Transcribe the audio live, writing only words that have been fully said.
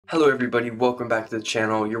Hello everybody, welcome back to the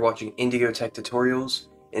channel. You're watching Indigo Tech Tutorials,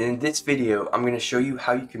 and in this video I'm going to show you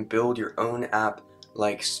how you can build your own app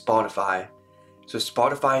like Spotify. So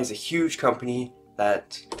Spotify is a huge company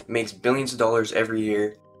that makes billions of dollars every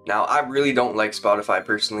year. Now I really don't like Spotify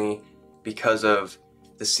personally because of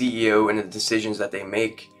the CEO and the decisions that they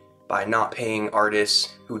make by not paying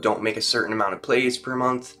artists who don't make a certain amount of plays per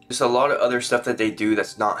month. Just a lot of other stuff that they do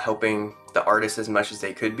that's not helping the artists as much as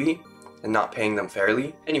they could be and not paying them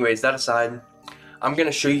fairly. Anyways, that aside, I'm going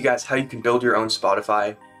to show you guys how you can build your own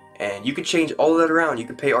Spotify, and you can change all of that around. You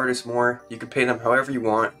can pay artists more, you can pay them however you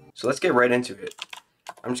want. So let's get right into it.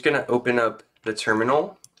 I'm just going to open up the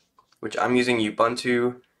terminal, which I'm using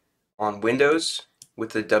Ubuntu on Windows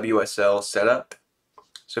with the WSL setup.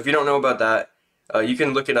 So if you don't know about that, you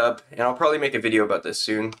can look it up, and I'll probably make a video about this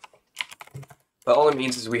soon. But all it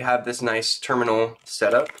means is we have this nice terminal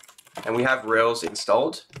setup, and we have Rails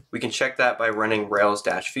installed. We can check that by running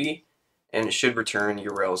rails-v, and it should return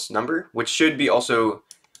your Rails number, which should be also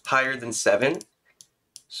higher than 7.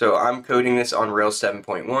 So I'm coding this on Rails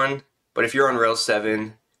 7.1, but if you're on Rails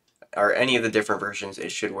 7 or any of the different versions, it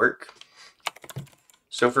should work.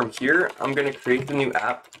 So from here, I'm going to create the new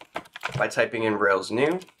app by typing in Rails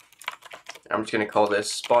new. I'm just going to call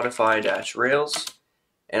this Spotify-Rails,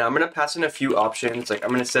 and I'm going to pass in a few options. Like I'm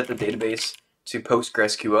going to set the database to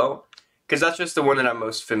PostgreSQL, because that's just the one that I'm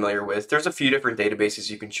most familiar with. There's a few different databases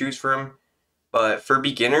you can choose from, but for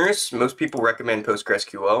beginners, most people recommend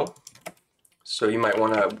PostgreSQL, so you might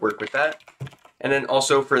want to work with that. And then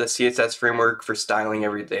also for the CSS framework for styling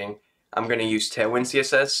everything, I'm going to use Tailwind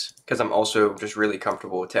CSS, because I'm also just really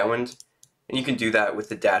comfortable with Tailwind, and you can do that with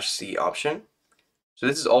the -C option. So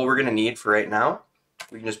this is all we're going to need for right now.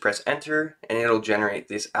 We can just press enter, and it'll generate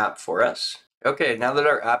this app for us. Okay, now that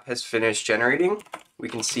our app has finished generating, we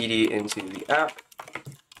can cd into the app,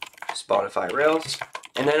 Spotify Rails,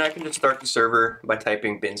 and then I can just start the server by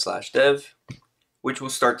typing bin/dev, which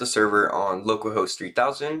will start the server on localhost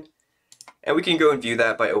 3000, and we can go and view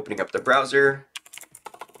that by opening up the browser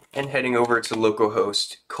and heading over to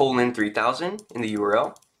localhost :3000 in the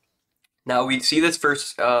URL. Now we see this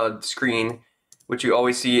first screen, which you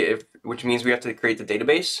always see, which means we have to create the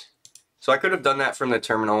database. So I could have done that from the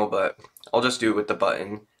terminal, but I'll just do it with the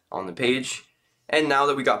button on the page. And now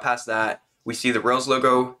that we got past that, we see the Rails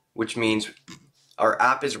logo, which means our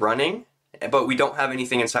app is running, but we don't have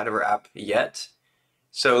anything inside of our app yet.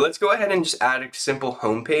 So let's go ahead and just add a simple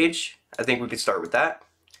home page. I think we could start with that.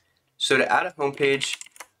 So to add a home page,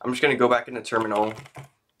 I'm just going to go back in the terminal,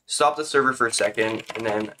 stop the server for a second, and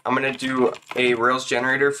then I'm going to do a Rails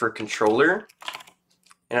generator for controller.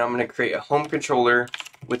 And I'm going to create a home controller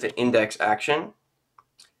with an index action.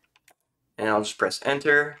 And I'll just press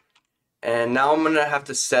enter. And now I'm going to have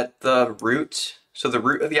to set the root. So the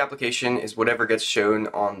root of the application is whatever gets shown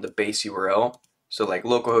on the base URL. So like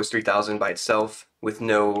localhost 3000 by itself with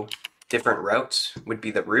no different routes would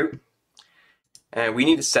be the root. And we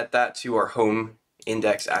need to set that to our home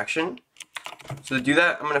index action. So to do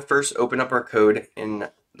that, I'm going to first open up our code in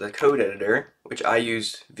the code editor, which I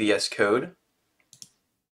use VS Code.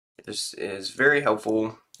 This is very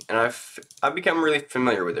helpful, and I've become really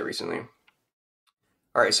familiar with it recently.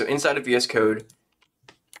 Alright, so inside of VS Code,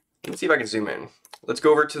 let's see if I can zoom in. Let's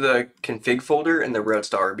go over to the config folder in the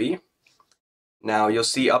routes.rb. Now you'll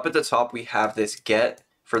see up at the top we have this get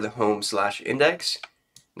for the home/index.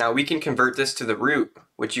 Now we can convert this to the root,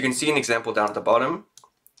 which you can see an example down at the bottom.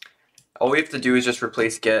 All we have to do is just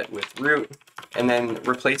replace get with root, and then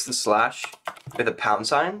replace the slash with a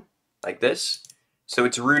 £, like this. So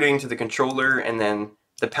it's rooting to the controller, and then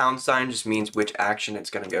the £, just means which action it's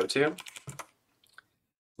going to go to.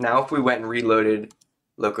 Now if we went and reloaded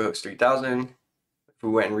localhost 3000, if we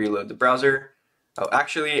went and reload the browser, oh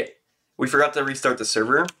actually we forgot to restart the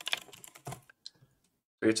server.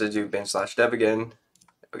 We have to do bin/dev again.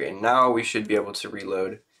 Okay, now we should be able to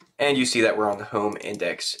reload, and you see that we're on the home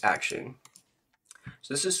index action.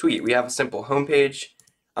 So this is sweet. We have a simple home page.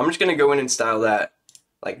 I'm just going to go in and style that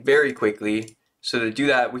like very quickly. So to do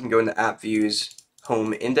that, we can go into app views,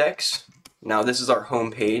 home index. Now this is our home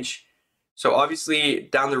page. So obviously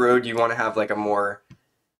down the road you want to have like a more,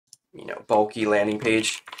 bulky landing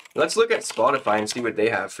page. Let's look at Spotify and see what they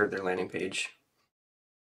have for their landing page.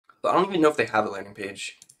 I don't even know if they have a landing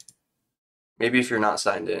page. Maybe if you're not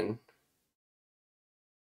signed in.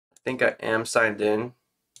 I think I am signed in.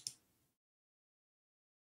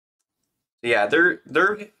 Yeah,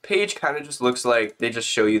 their page kind of just looks like they just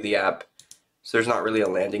show you the app. So there's not really a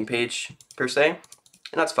landing page per se,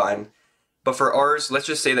 and that's fine. But for ours, let's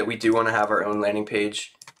just say that we do want to have our own landing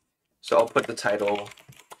page. So I'll put the title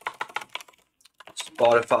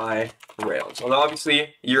Spotify Rails. Although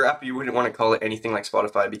obviously your app, you wouldn't want to call it anything like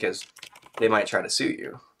Spotify because they might try to sue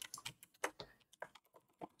you.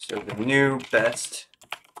 So the new best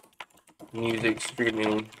music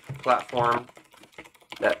streaming platform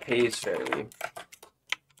that pays fairly.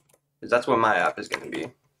 Because that's what my app is going to be.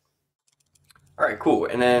 Alright, cool.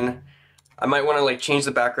 And then I might want to like change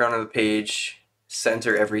the background of the page,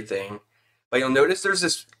 center everything. But you'll notice there's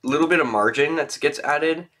this little bit of margin that gets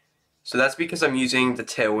added. So that's because I'm using the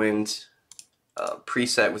Tailwind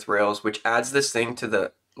preset with Rails, which adds this thing to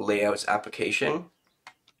the layouts application.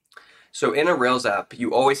 So in a Rails app,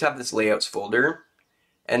 you always have this layouts folder,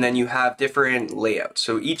 and then you have different layouts.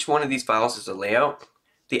 So each one of these files is a layout.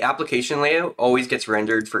 The application layout always gets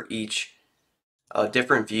rendered for each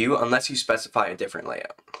different view unless you specify a different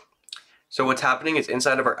layout. So what's happening is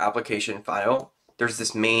inside of our application file, there's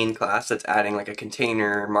this main class that's adding like a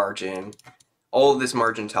container, margin, all of this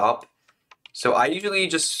margin top. So I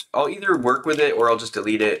usually I'll either work with it or I'll just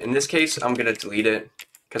delete it. In this case, I'm gonna delete it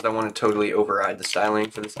because I want to totally override the styling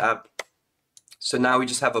for this app. So now we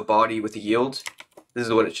just have a body with a yield. This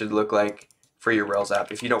is what it should look like for your Rails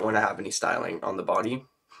app if you don't want to have any styling on the body.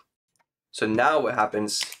 So now what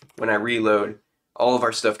happens when I reload, all of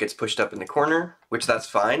our stuff gets pushed up in the corner, which that's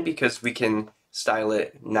fine because we can style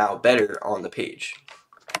it now better on the page.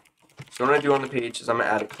 So what I'm gonna do on the page is I'm gonna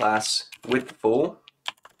add a class width full,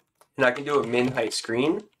 and I can do a min height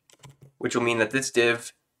screen, which will mean that this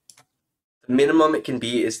div, the minimum it can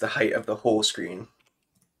be is the height of the whole screen.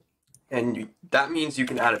 And that means you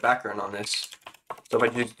can add a background on this. So if I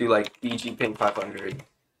just do like BG pink 500,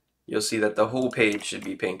 you'll see that the whole page should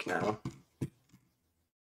be pink now,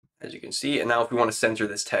 as you can see. And now if we want to center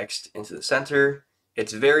this text into the center,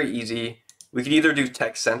 it's very easy. We could either do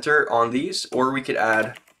text center on these, or we could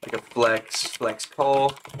add like a flex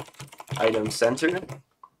call item center,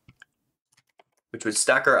 which would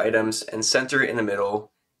stack our items and center in the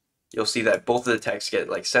middle. You'll see that both of the text get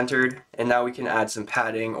like centered, and now we can add some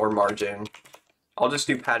padding or margin. I'll just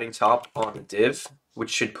do padding top on the div, which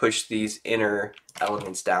should push these inner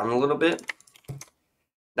elements down a little bit.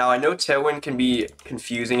 Now I know Tailwind can be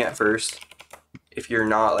confusing at first if you're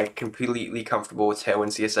not like completely comfortable with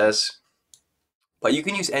Tailwind CSS, but you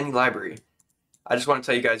can use any library. I just want to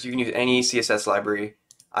tell you guys, you can use any CSS library.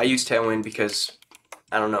 I use Tailwind because,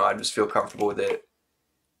 I don't know, I just feel comfortable with it.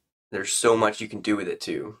 There's so much you can do with it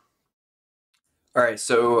too. Alright,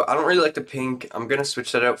 so I don't really like the pink. I'm going to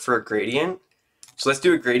switch that out for a gradient. So let's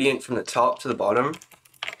do a gradient from the top to the bottom.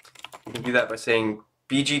 You can do that by saying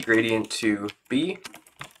BG gradient to B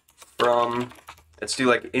from, let's do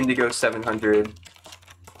like indigo 700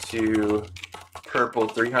 to purple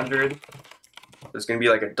 300. There's going to be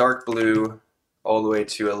like a dark blue all the way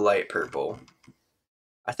to a light purple.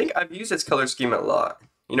 I think I've used this color scheme a lot.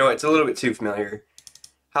 You know, it's a little bit too familiar.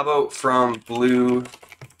 How about from blue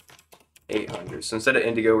 800? So instead of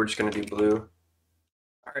indigo, we're just going to do blue.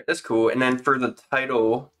 Alright, that's cool. And then for the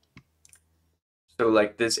title, so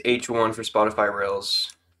like this H1 for Spotify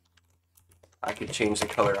Rails, I could change the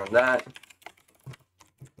color on that.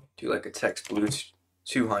 Do like a text blue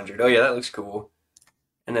 200. Oh yeah, that looks cool.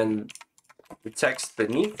 And then the text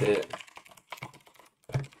beneath it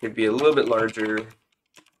could be a little bit larger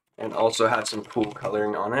and also have some cool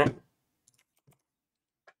coloring on it.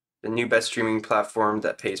 The new best streaming platform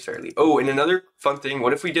that pays fairly. Oh, and another fun thing,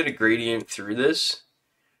 what if we did a gradient through this?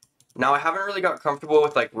 Now I haven't really got comfortable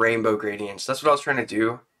with like rainbow gradients. That's what I was trying to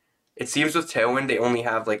do. It seems with Tailwind they only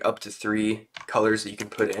have like up to 3 colors that you can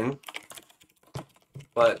put in.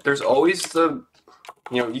 But there's always the,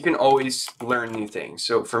 you know, you can always learn new things.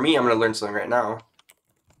 So for me, I'm going to learn something right now.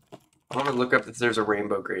 I want to look up if there's a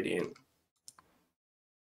rainbow gradient.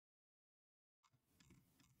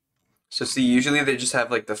 So see, usually they just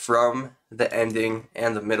have like the from, the ending,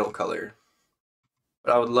 and the middle color.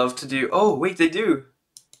 But I would love to do, oh wait, they do!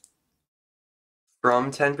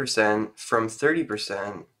 From 10%, from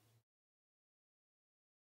 30%.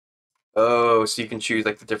 Oh, so you can choose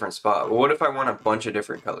like the different spot. Well, what if I want a bunch of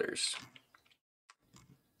different colors?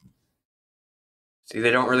 See,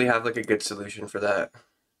 they don't really have like a good solution for that.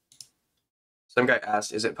 Some guy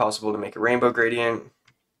asked, is it possible to make a rainbow gradient?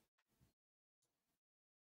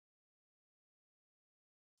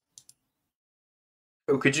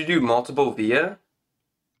 Oh, could you do multiple via?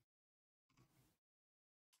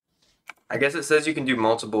 I guess it says you can do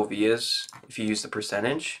multiple vias if you use the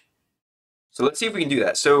percentage. So let's see if we can do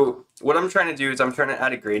that. So what I'm trying to do is I'm trying to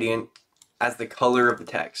add a gradient as the color of the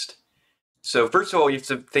text. So first of all, you have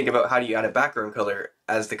to think about how do you add a background color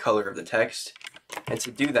as the color of the text. And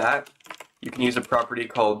to do that, you can use a property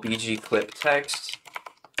called bgclipText.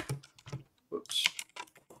 Whoops.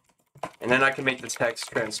 And then I can make the text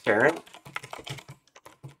transparent.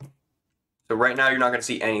 So right now you're not going to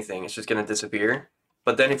see anything, it's just going to disappear.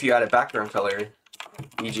 But then if you add a background color,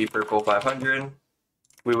 e.g. purple 500,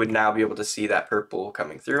 we would now be able to see that purple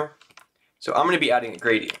coming through. So I'm going to be adding a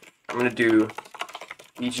gradient. I'm going to do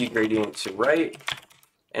e.g. gradient to right,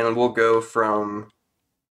 and we'll go from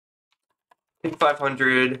pink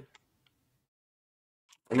 500,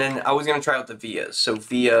 and then I was going to try out the vias. So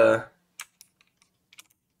via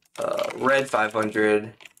red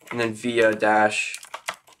 500, and then via dash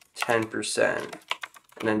 10%, and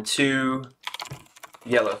then 2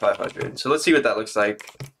 yellow 500. So let's see what that looks like.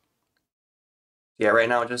 Yeah, right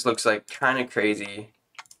now it just looks like kind of crazy,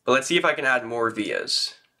 but let's see if I can add more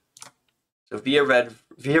vias. So via red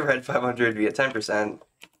 500 via 10%.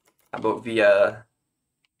 How about via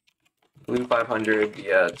blue 500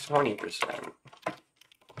 via 20%?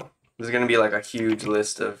 This is going to be like a huge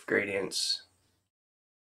list of gradients.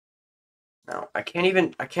 Now, I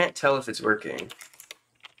can't tell if it's working.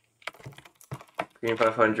 Green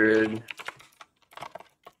 500,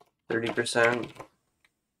 30%.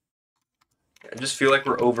 I just feel like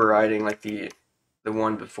we're overriding like the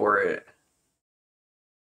one before it.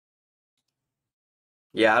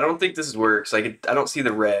 Yeah, I don't think this works. Like, I don't see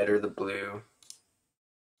the red or the blue.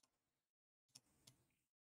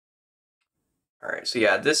 Alright, so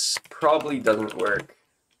yeah, this probably doesn't work.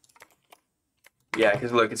 Yeah,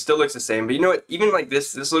 because look, it still looks the same. But you know what? Even like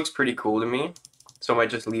this looks pretty cool to me. So I might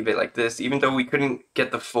just leave it like this. Even though we couldn't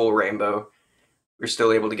get the full rainbow, we're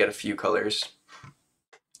still able to get a few colors.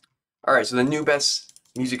 Alright, so the new best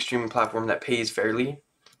music streaming platform that pays fairly.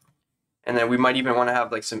 And then we might even want to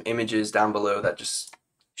have like some images down below that just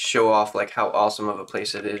show off like how awesome of a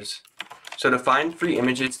place it is. So to find free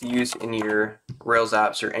images to use in your Rails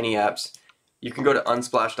apps or any apps, you can go to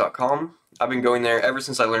unsplash.com. I've been going there ever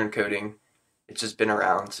since I learned coding. It's just been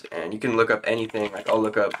around, and you can look up anything. Like, I'll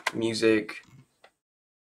look up music.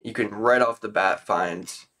 You can right off the bat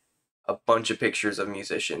find a bunch of pictures of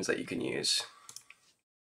musicians that you can use.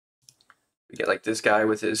 We get like this guy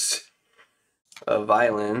with his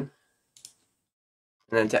violin.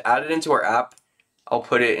 And then to add it into our app, I'll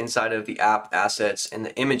put it inside of the app assets in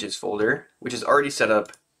the images folder, which is already set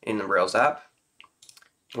up in the Rails app.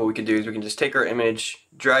 What we can do is we can just take our image,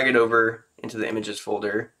 drag it over into the images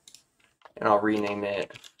folder, and I'll rename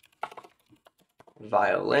it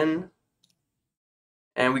violin.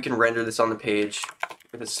 And we can render this on the page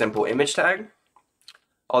with a simple image tag.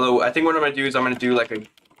 Although I think what I'm going to do is I'm going to do like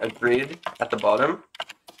a grid at the bottom,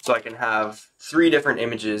 so I can have 3 different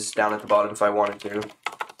images down at the bottom if I wanted to.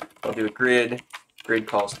 I'll do a grid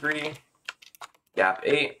calls 3, gap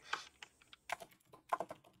 8.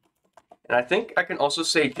 And I think I can also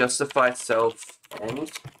say justify self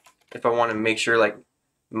end if I want to make sure like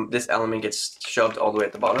this element gets shoved all the way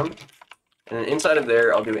at the bottom. And then inside of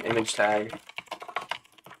there, I'll do an image tag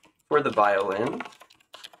for the violin,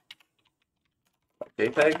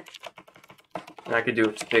 JPEG. And I could do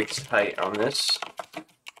a fixed height on this.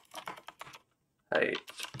 Height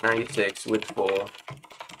 96 with full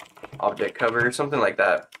object cover, something like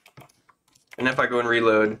that. And if I go and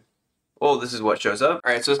reload, oh, this is what shows up.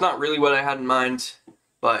 Alright, so it's not really what I had in mind,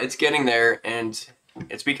 but it's getting there, and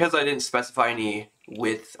it's because I didn't specify any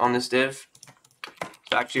width on this div.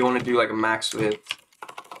 So I actually want to do like a max width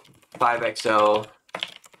 5XL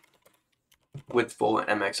with full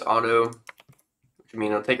MX auto, which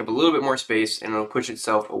means it'll take up a little bit more space and it'll push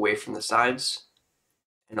itself away from the sides.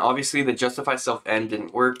 And obviously the justify self end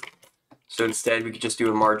didn't work, so instead we could just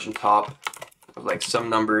do a margin top of like some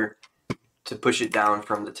number to push it down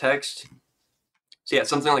from the text. So yeah,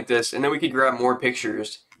 something like this, and then we could grab more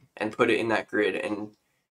pictures and put it in that grid, and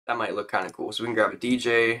that might look kind of cool. So we can grab a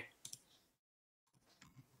DJ,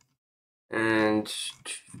 and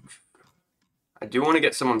I do want to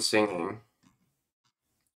get someone singing.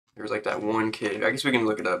 There's like that one kid. I guess we can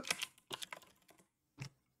look it up.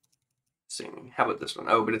 Singing. How about this one?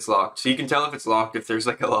 Oh, but it's locked. So you can tell if it's locked if there's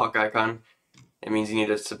like a lock icon. It means you need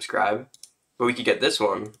to subscribe. But we could get this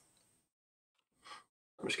one.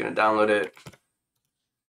 I'm just going to download it.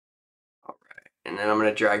 Alright. And then I'm going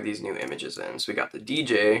to drag these new images in. So we got the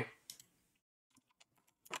DJ.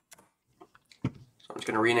 So I'm just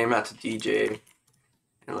going to rename that to DJ.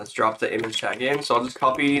 And let's drop the image tag in. So I'll just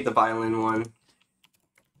copy the violin one.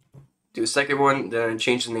 Do a second one, then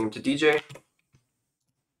change the name to DJ.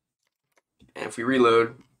 And if we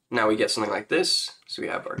reload, now we get something like this. So we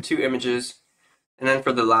have our 2 images. And then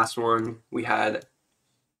for the last one, we had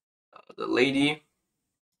the lady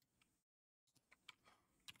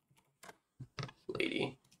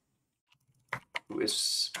who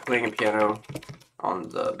is playing a piano on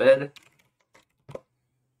the bed.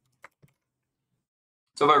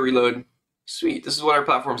 So if I reload, sweet, this is what our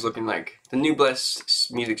platform's looking like. The new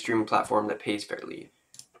Bless music streaming platform that pays fairly.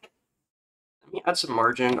 Let me add some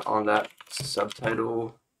margin on that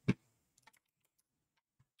subtitle.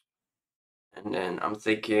 And then I'm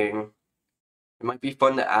thinking it might be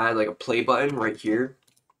fun to add like a play button right here,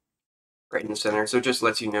 right in the center. So it just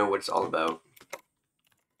lets you know what it's all about.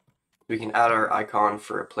 We can add our icon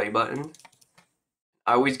for a play button.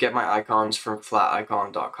 I always get my icons from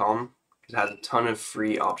flaticon.com because it has a ton of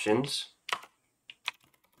free options.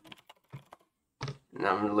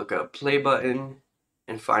 Now I'm going to look up play button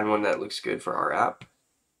and find one that looks good for our app.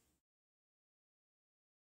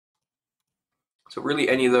 So really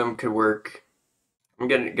any of them could work. I'm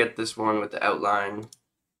going to get this one with the outline.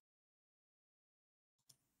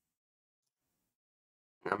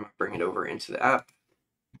 And I'm going to bring it over into the app.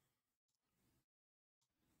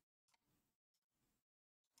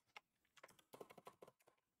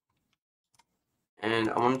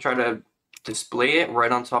 And I want to try to display it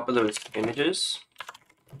right on top of those images.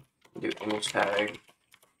 Do image tag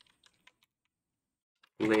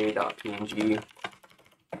play.png.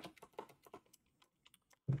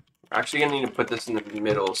 We're actually going to need to put this in the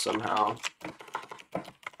middle somehow.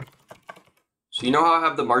 So you know how I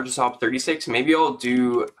have the margin top 36? Maybe I'll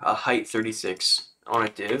do a height 36 on a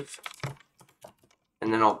div.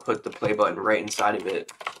 And then I'll put the play button right inside of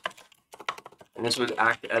it. And this would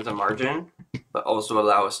act as a margin, but also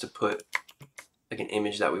allow us to put like an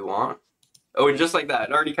image that we want. Oh, and just like that,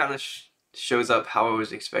 it already kind of shows up how I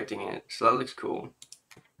was expecting it. So that looks cool.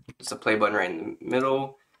 It's a play button right in the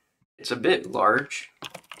middle. It's a bit large.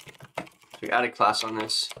 So we add a class on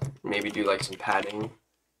this. Maybe do like some padding.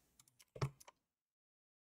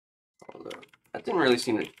 Although that didn't really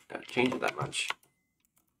seem to change it that much.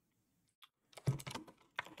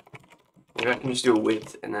 Maybe I can just do a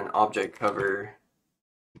width and then object cover.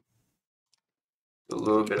 A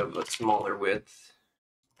little bit of a smaller width.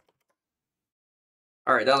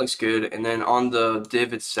 Alright, that looks good. And then on the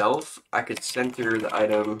div itself, I could center the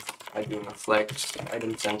item by doing a flex,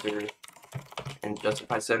 item center, and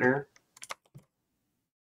justify center.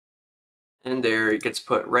 And there it gets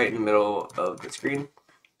put right in the middle of the screen.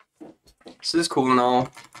 So this is cool and all.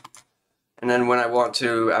 And then when I want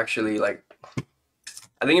to actually like,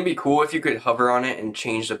 I think it'd be cool if you could hover on it and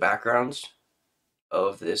change the backgrounds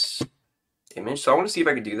of this image. So I want to see if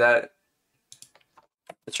I could do that.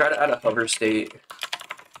 Let's try to add a hover state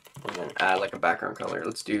and then add like a background color.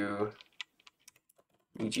 Let's do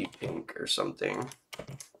EG pink or something.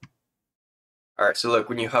 Alright, so look,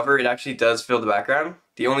 when you hover, it actually does fill the background.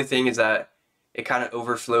 The only thing is that it kind of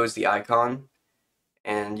overflows the icon,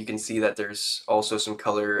 and you can see that there's also some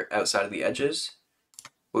color outside of the edges.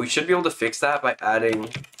 But we should be able to fix that by adding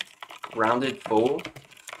rounded full,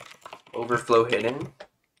 overflow hidden.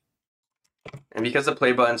 And because the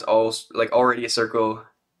play button's already a circle,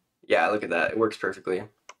 yeah, look at that, it works perfectly.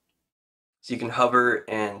 So you can hover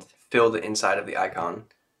and fill the inside of the icon.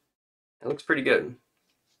 It looks pretty good.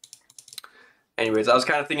 Anyways, I was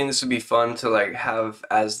kind of thinking this would be fun to like have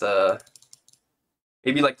as the,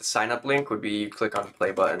 maybe like the sign up link would be you click on the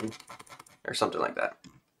play button or something like that.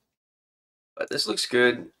 But this looks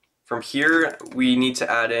good. From here, we need to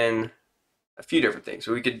add in a few different things.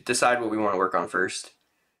 So we could decide what we want to work on first.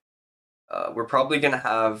 We're probably going to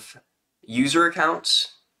have user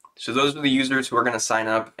accounts. So those are the users who are going to sign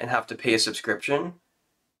up and have to pay a subscription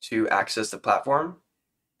to access the platform.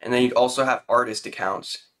 And then you'd also have artist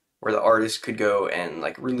accounts where the artist could go and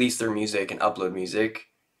like release their music and upload music.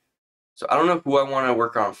 So I don't know who I want to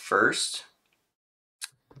work on first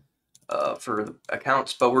for the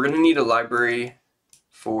accounts, but we're going to need a library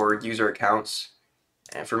for user accounts.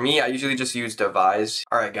 And for me, I usually just use Devise.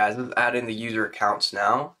 Alright guys, let's add in the user accounts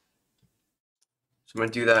now. So I'm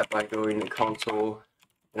going to do that by going to console,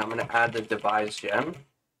 and I'm going to add the Devise gem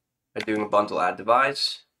by doing a bundle add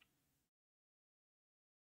Devise.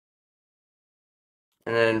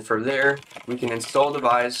 And then from there, we can install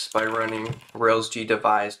Devise by running railsg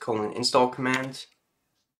devise :install command,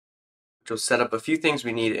 which will set up a few things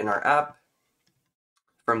we need in our app.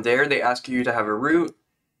 From there, they ask you to have a root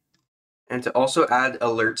and to also add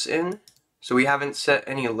alerts in. So we haven't set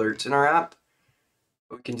any alerts in our app,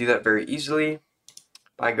 but we can do that very easily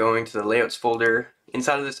by going to the layouts folder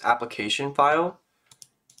inside of this application file.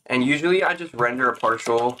 And usually I just render a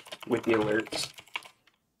partial with the alerts.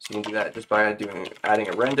 So you can do that just by adding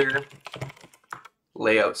a render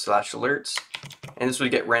layout/alerts, and this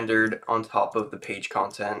would get rendered on top of the page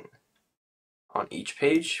content on each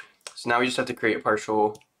page. So now we just have to create a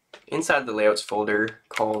partial inside the layouts folder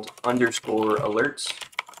called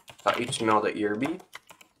 _alerts.html.erb,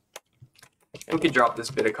 and we can drop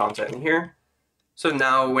this bit of content in here. So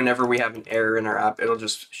now whenever we have an error in our app, it'll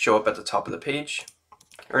just show up at the top of the page,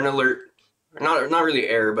 or an alert, not really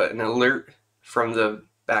error, but an alert from the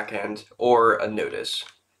backend or a notice.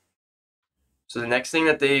 So the next thing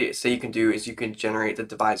that they say you can do is you can generate the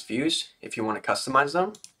device views if you want to customize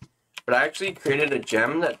them. But I actually created a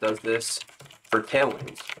gem that does this for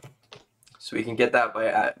Tailwind. So we can get that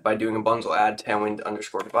by doing a bundle add Tailwind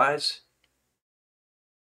underscore device.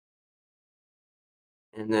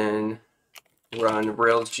 And then run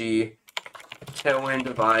railsg Tailwind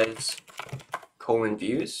device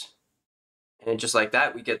 :views. And just like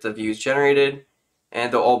that, we get the views generated,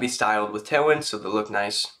 and they'll all be styled with Tailwind, so they'll look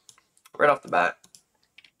nice right off the bat.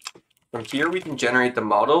 From here, we can generate the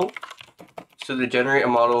model. So to generate a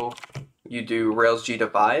model, you do railsg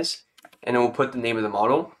devise, and it will put the name of the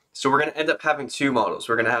model. So we're going to end up having two models.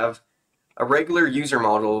 We're going to have a regular user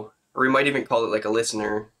model, or we might even call it like a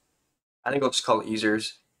listener. I think I'll just call it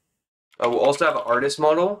users. We'll also have an artist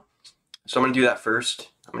model. So I'm going to do that first.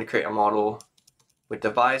 I'm going to create a model with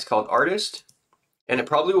devise called artist, and it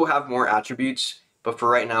probably will have more attributes, but for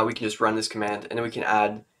right now we can just run this command, and then we can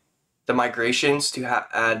add the migrations to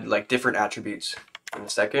add like different attributes in a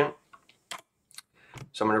second.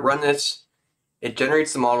 So I'm going to run this. It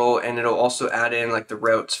generates the model, and it'll also add in like the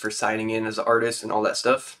routes for signing in as an artist and all that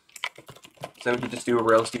stuff. So then we can just do a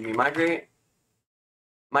railsd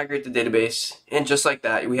migrate the database, and just like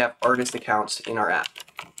that, we have artist accounts in our app.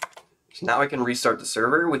 So now I can restart the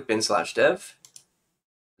server with bin/dev.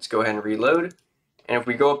 Let's go ahead and reload. And if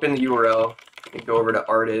we go up in the URL and go over to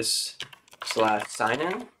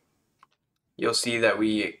artist/signin, you'll see that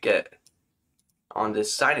we get on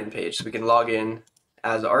this sign-in page. So we can log in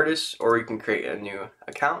as artists, or you can create a new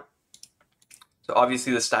account. So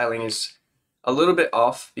obviously the styling is a little bit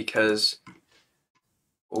off because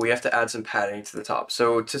we have to add some padding to the top.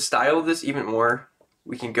 So to style this even more,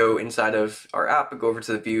 we can go inside of our app and go over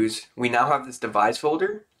to the views. We now have this devise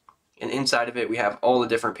folder, and inside of it we have all the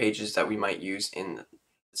different pages that we might use in the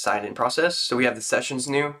sign-in process. So we have the sessions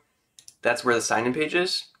new. That's where the sign-in page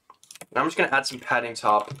is. And I'm just going to add some padding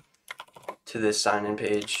top to this sign-in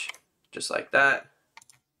page, just like that.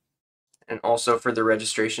 And also for the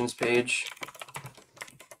registrations page.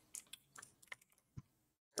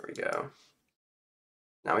 There we go.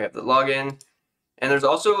 Now we have the login. And there's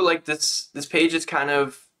also like this page is kind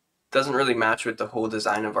of doesn't really match with the whole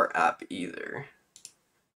design of our app either.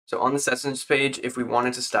 So on the sessions page, if we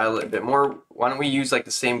wanted to style it a bit more, why don't we use like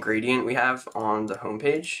the same gradient we have on the home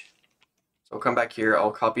page? So I'll come back here,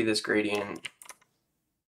 I'll copy this gradient,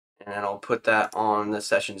 and then I'll put that on the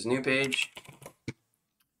sessions new page.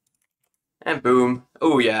 And boom.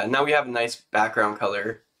 Oh yeah, now we have a nice background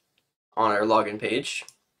color on our login page.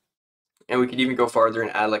 And we could even go farther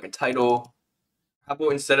and add like a title. How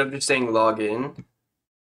about instead of just saying login,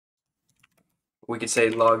 we could say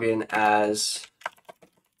login as,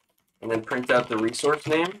 and then print out the resource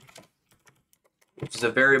name, which is a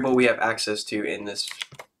variable we have access to in this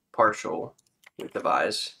partial with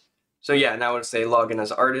devise. So yeah, now let's say login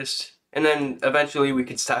as artist, and then eventually we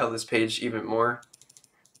could style this page even more.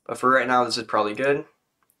 But for right now, this is probably good.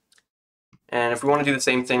 And if we want to do the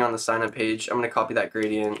same thing on the sign up page, I'm going to copy that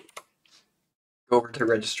gradient, go over to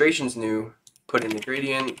registrations new, put in the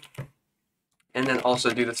gradient, and then also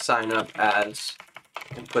do the sign up as,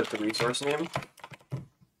 and put the resource name,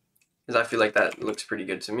 because I feel like that looks pretty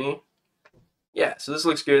good to me. Yeah, so this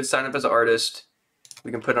looks good. Sign up as an artist.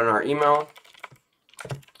 We can put on our email,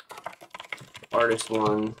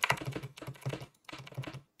 artist1,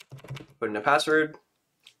 put in a password,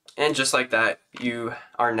 and just like that, you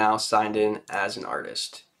are now signed in as an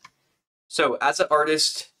artist. So as an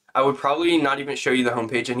artist, I would probably not even show you the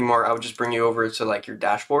homepage anymore. I would just bring you over to like your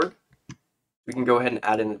dashboard. We can go ahead and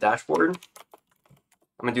add in the dashboard.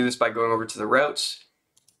 I'm gonna do this by going over to the routes,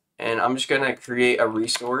 and I'm just gonna create a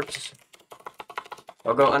resource.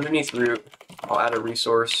 I'll go underneath root, I'll add a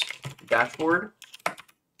resource dashboard.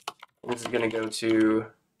 And this is gonna go to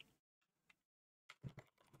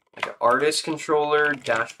like an artist controller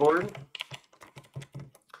dashboard.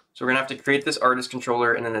 So we're gonna have to create this artist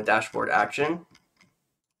controller and then a dashboard action.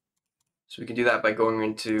 So we can do that by going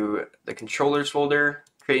into the controllers folder,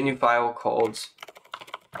 create a new file called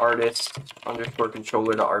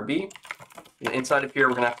artist_controller.rb. And inside of here,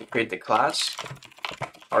 we're gonna have to create the class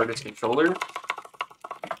artist controller.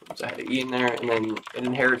 So I had an E in there, and then it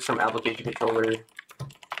inherits from application controller.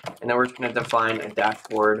 And then we're just gonna define a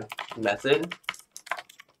dashboard method.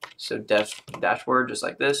 So def dashboard, just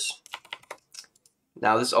like this.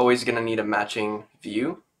 Now this is always gonna need a matching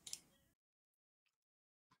view.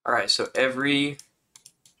 All right, so every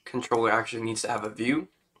controller actually needs to have a view.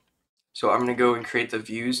 So I'm gonna go and create the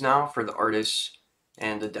views now for the artist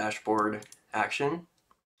and the dashboard action.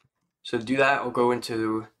 So to do that, I'll go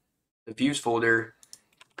into the views folder,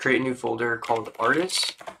 create a new folder called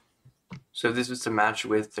artists. So this is to match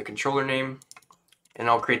with the controller name, and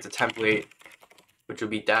I'll create the template, which will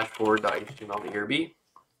be dashboard.html.erb.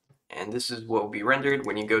 And this is what will be rendered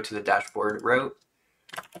when you go to the dashboard route.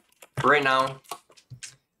 For right now,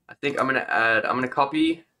 I think I'm gonna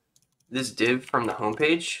copy this div from the home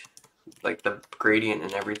page, like the gradient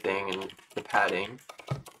and everything and the padding.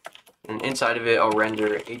 And inside of it, I'll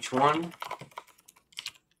render h1.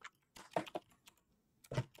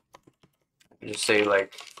 Just say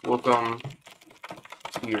like, welcome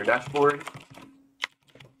to your dashboard.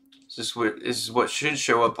 This is what should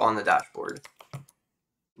show up on the dashboard.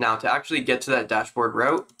 Now to actually get to that dashboard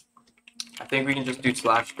route, I think we can just do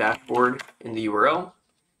 /dashboard in the URL.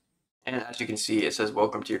 And as you can see, it says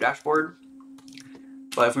welcome to your dashboard.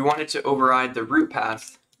 But if we wanted to override the root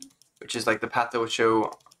path, which is like the path that would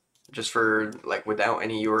show just for like without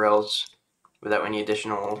any URLs, without any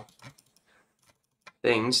additional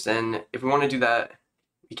things, then if we want to do that,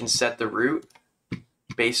 we can set the root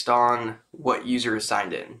based on what user is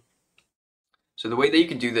signed in. So the way that you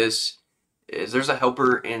can do this is there's a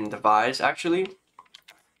helper in Devise actually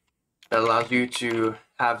that allows you to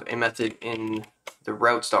have a method in the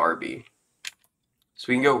routes.rb. So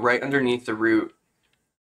we can go right underneath the root.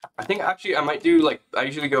 I think actually I might do like, I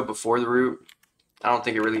usually go before the root. I don't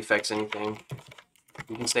think it really affects anything.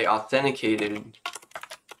 You can say authenticated,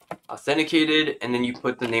 and then you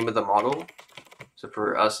put the name of the model. So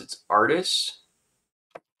for us it's artists,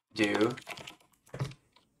 do,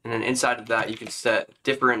 and then inside of that you can set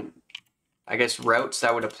different, I guess, routes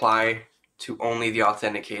that would apply to only the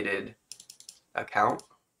authenticated account.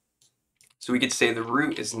 So we could say the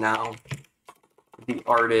root is now the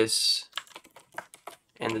artists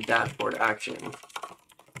and the dashboard action.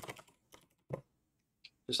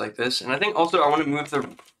 Just like this. And I think also I want to move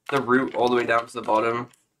the root all the way down to the bottom.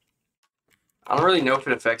 I don't really know if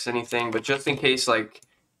it affects anything, but just in case, like,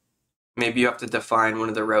 maybe you have to define one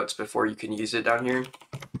of the routes before you can use it down here,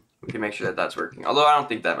 we can make sure that that's working. Although I don't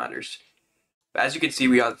think that matters. But as you can see,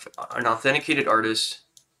 we have an authenticated artist.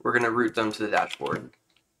 We're going to route them to the dashboard.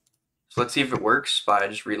 So let's see if it works by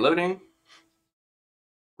just reloading.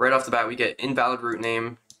 Right off the bat, we get invalid root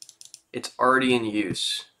name. It's already in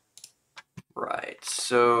use. Right,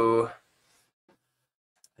 so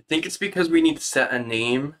I think it's because we need to set a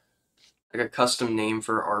name, like a custom name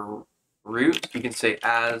for our root. We can say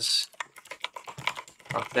as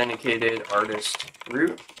authenticated artist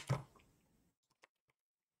root.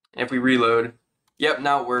 And if we reload, yep,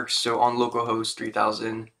 now it works. So on localhost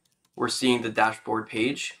 3000, we're seeing the dashboard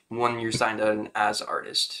page when you're signed in as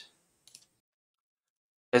artist.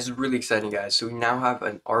 This is really exciting, guys. So we now have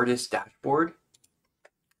an artist dashboard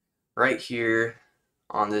right here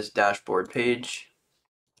on this dashboard page.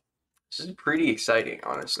 This is pretty exciting,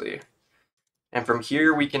 honestly. And from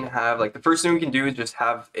here we can have, like, the first thing we can do is just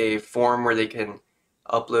have a form where they can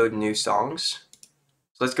upload new songs.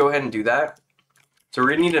 So let's go ahead and do that. So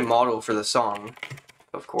we're gonna need a model for the song,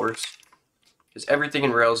 of course, because everything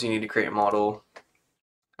in Rails you need to create a model.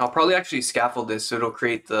 I'll probably actually scaffold this so it'll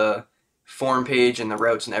create the form page and the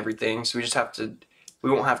routes and everything. So we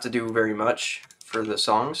won't have to do very much for the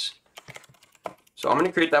songs. So I'm going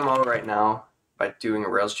to create that model right now by doing a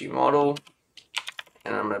Rails-G model,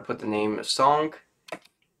 and I'm going to put the name of song.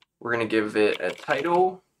 We're going to give it a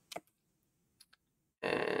title,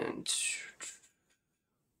 and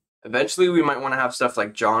eventually we might want to have stuff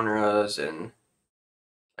like genres and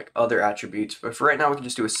like other attributes, but for right now we can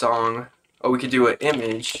just do a song. Oh, we could do an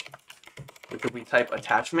image, which if we type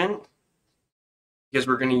attachment, because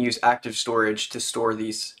we're going to use active storage to store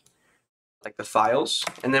these, like the files,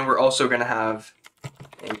 and then we're also going to have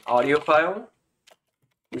an audio file,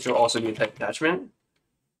 which will also be a type attachment.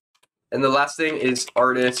 And the last thing is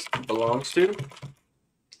artist belongs to,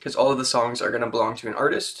 because all of the songs are going to belong to an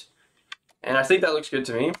artist. And I think that looks good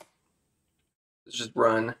to me. Let's just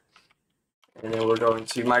run, and then we're going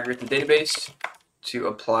to migrate the database to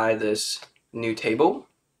apply this new table.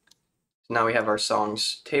 So now we have our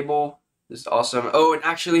songs table. This is awesome. Oh, and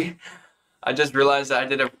actually, I just realized that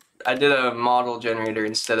I did a model generator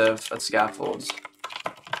instead of a scaffold.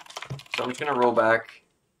 So I'm just gonna roll back,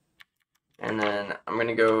 and then I'm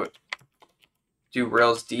gonna go do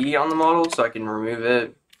Rails D on the model so I can remove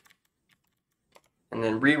it, and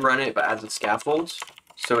then rerun it but as a scaffold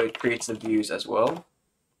so it creates the views as well.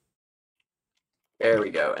 There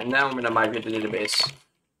we go. And now I'm gonna migrate the database.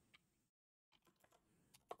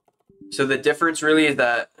 So the difference really is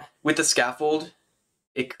that with the scaffold,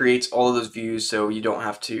 it creates all of those views so you don't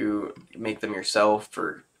have to make them yourself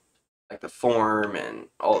or like the form and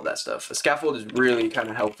all of that stuff. A scaffold is really kind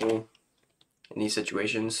of helpful in these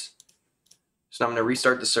situations. So I'm going to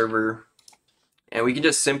restart the server, and we can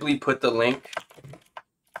just simply put the link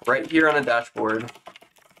right here on the dashboard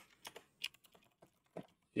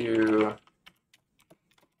to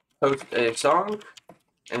post a song,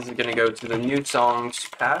 and it's going to go to the new songs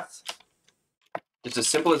path. Just as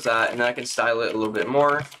simple as that, and then I can style it a little bit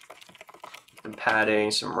more. Some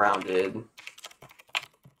padding, some rounded.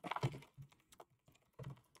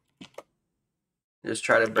 Just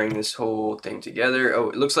try to bring this whole thing together.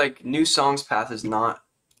 Oh, it looks like new songs path is not,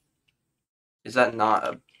 is that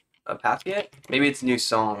not a path yet? Maybe it's new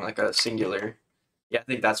song, like a singular. Yeah, I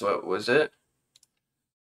think that's what was it.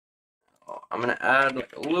 I'm gonna add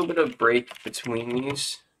like a little bit of break between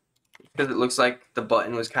these because it looks like the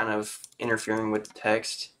button was kind of interfering with the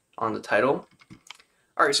text on the title.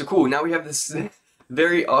 Alright, so cool. Now we have this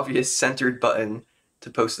very obvious centered button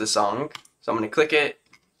to post the song. So I'm gonna click it,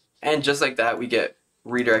 and just like that, we get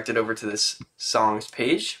redirected over to this songs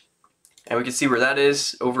page. And we can see where that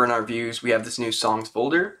is. Over in our views, we have this new songs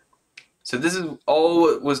folder. So this is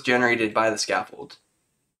all was generated by the scaffold.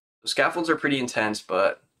 The scaffolds are pretty intense,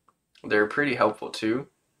 but they're pretty helpful too.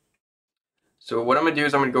 So what I'm gonna do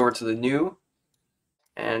is I'm gonna go over to the new,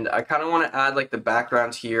 and I kind of want to add like the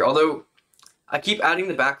background here. Although I keep adding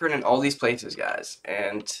the background in all these places, guys,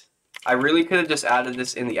 and I really could have just added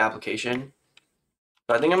this in the application.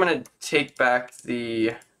 But I think I'm gonna take back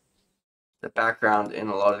the background in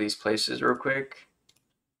a lot of these places real quick.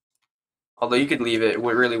 Although you could leave it, it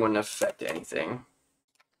really wouldn't affect anything.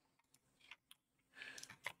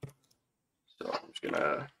 So I'm just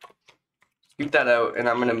gonna scoot that out, and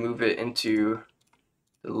I'm gonna move it into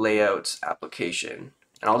the layouts application,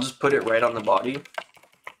 and I'll just put it right on the body,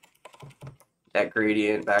 that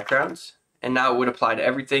gradient backgrounds, and now it would apply to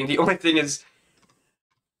everything. The only thing is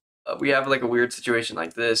we have like a weird situation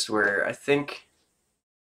like this where I think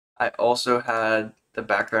I also had the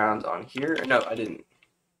background on here. No, I didn't.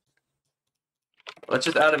 Let's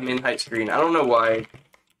just add a min height screen. I don't know why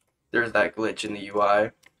there's that glitch in the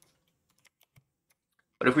UI.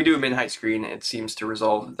 But if we do a min height screen, it seems to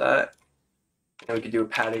resolve that. And we could do a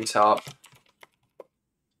padding top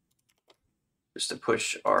just to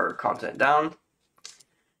push our content down.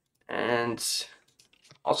 And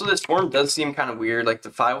also this form does seem kind of weird. Like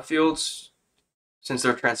the file fields, since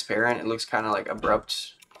they're transparent, it looks kind of like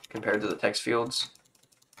abrupt compared to the text fields.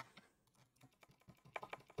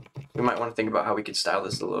 We might want to think about how we could style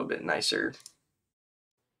this a little bit nicer.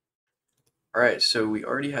 Alright, so we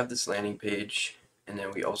already have this landing page, and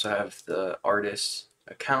then we also have the artist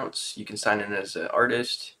accounts. You can sign in as an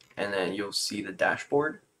artist, and then you'll see the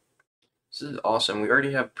dashboard. This is awesome. We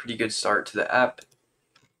already have a pretty good start to the app.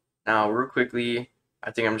 Now, real quickly,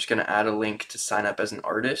 I think I'm just going to add a link to sign up as an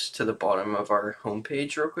artist to the bottom of our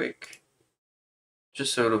homepage real quick,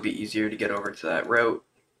 just so it'll be easier to get over to that route.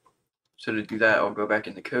 So to do that, I'll go back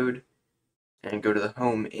in the code and go to the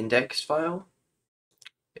home index file,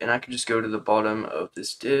 and I can just go to the bottom of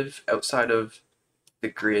this div outside of the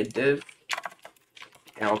grid div,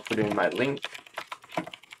 and I'll put in my link.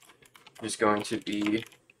 It's going to be,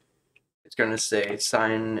 it's going to say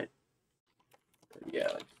sign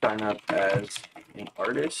up as an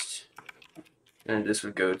artist, and this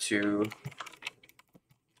would go to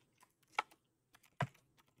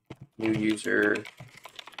new user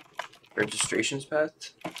registrations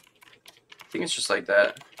path. I think it's just like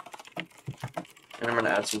that. And I'm going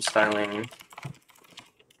to add some styling,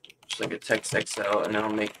 just like a text XL, and then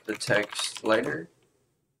I'll make the text lighter.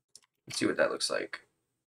 Let's see what that looks like.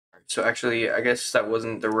 So actually, I guess that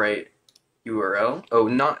wasn't the right URL. Oh,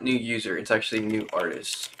 not new user, it's actually new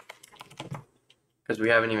artist, because we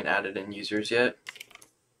haven't even added in users yet.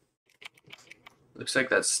 Looks like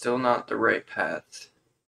that's still not the right path.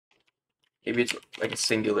 Maybe it's like a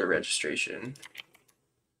singular registration.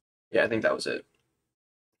 Yeah, I think that was it.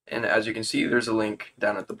 And as you can see, there's a link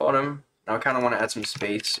down at the bottom. Now I kind of want to add some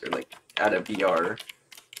space, or like add a BR.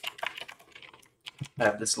 I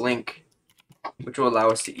have this link, which will allow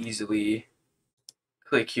us to easily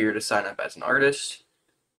click here to sign up as an artist.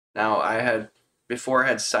 Now before I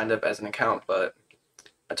had signed up as an account, but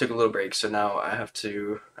I took a little break, so now I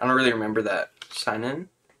don't really remember that sign in.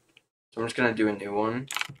 So I'm just gonna do a new one.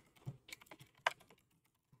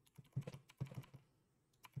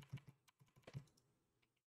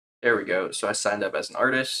 There we go. So I signed up as an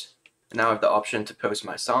artist, and now I have the option to post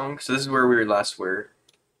my song. So this is where we last were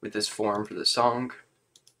with this form for the song.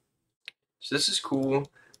 So this is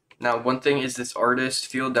cool. Now one thing is this artist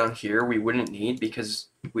field down here we wouldn't need because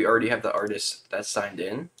we already have the artist that's signed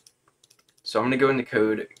in. So I'm going to go into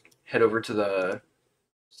code, head over to the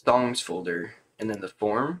songs folder, and then the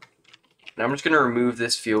form. And I'm just going to remove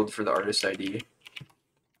this field for the artist ID.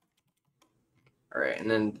 Alright, and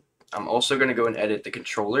then I'm also going to go and edit the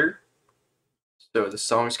controller. So the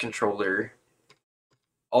songs controller,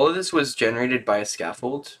 all of this was generated by a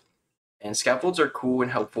scaffold. And scaffolds are cool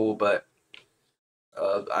and helpful, but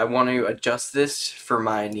I want to adjust this for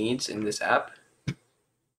my needs in this app.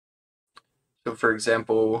 So for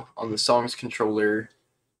example, on the songs controller,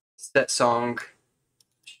 set song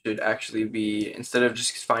should actually be, instead of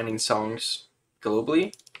just finding songs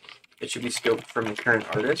globally, it should be scoped from the current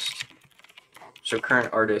artist. So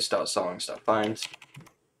current artist.songs.find.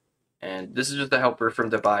 And this is just a helper from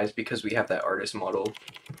Devise because we have that artist model.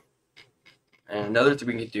 And another thing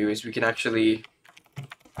we can do is we can actually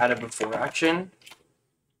add a before action,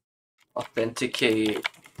 authenticate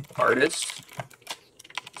artist.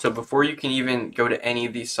 So before you can even go to any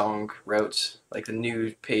of these song routes, like the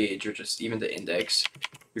new page or just even the index,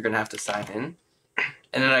 you're going to have to sign in.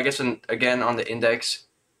 And then I guess again on the index,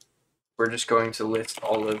 we're just going to list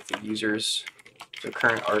all of the users. So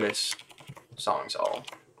current artist, songs all.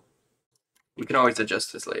 We can always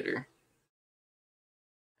adjust this later.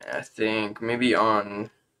 I think maybe on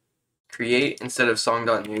create, instead of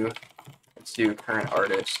song.new, let's do current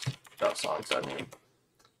artist.songs.new.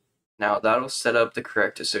 Now that'll set up the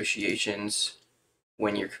correct associations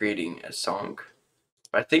when you're creating a song.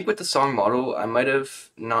 But I think with the song model, I might have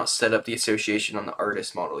not set up the association on the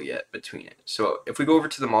artist model yet between it. So if we go over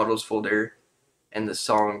to the models folder and the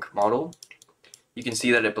song model, you can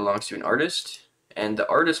see that it belongs to an artist. And the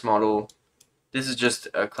artist model, this is just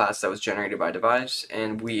a class that was generated by Devise,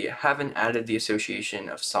 and we haven't added the association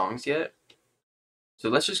of songs yet. So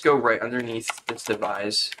let's just go right underneath this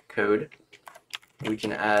Devise code. We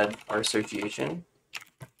can add our association.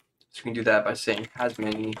 So we can do that by saying has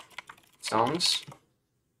many songs,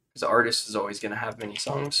 because the artist is always going to have many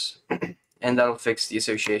songs, and that'll fix the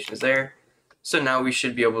associations there. So now we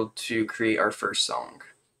should be able to create our first song.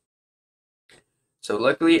 So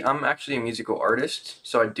luckily, I'm actually a musical artist,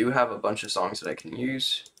 so I do have a bunch of songs that I can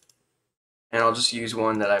use. And I'll just use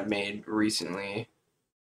one that I've made recently.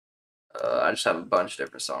 I just have a bunch of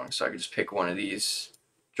different songs, so I can just pick one of these,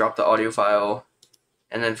 drop the audio file,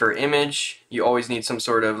 and then for image, you always need some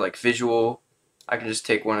sort of like visual. I can just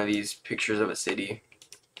take one of these pictures of a city,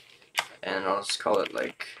 and I'll just call it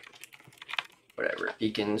like, whatever,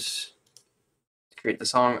 Beacons, to create the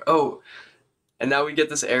song. Oh, and now we get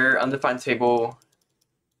this error, undefined table,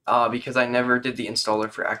 because I never did the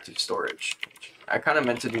installer for active storage. I kind of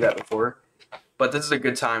meant to do that before, but this is a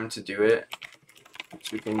good time to do it.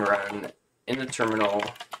 So we can run in the terminal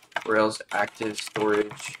Rails active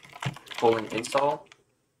storage :install,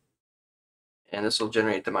 and this will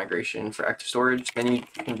generate the migration for active storage. Then you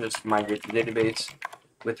can just migrate the database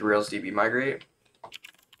with Rails DB migrate,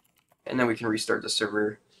 and then we can restart the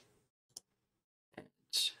server. And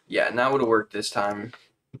yeah, now it'll work this time.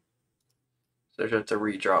 So I just have to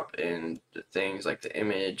redrop in the things like the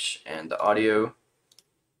image and the audio.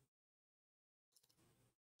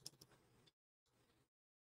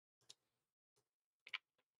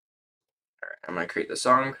 Alright, I'm going to create the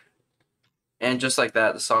song. And just like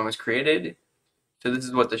that, the song was created. So this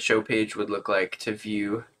is what the show page would look like to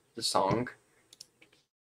view the song.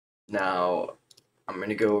 Now, I'm going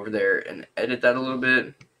to go over there and edit that a little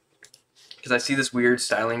bit, because I see this weird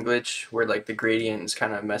styling glitch where like the gradient is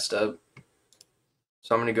kind of messed up.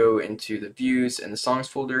 So I'm going to go into the views and the songs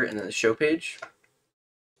folder and then the show page.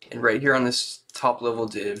 And right here on this top level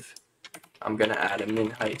div, I'm going to add a min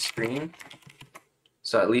height screen.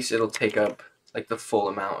 So at least it'll take up like the full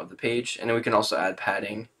amount of the page. And then we can also add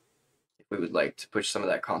padding if we would like to push some of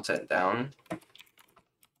that content down.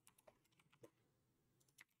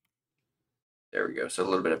 There we go, so a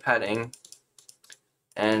little bit of padding.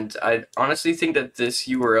 And I honestly think that this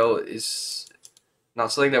URL is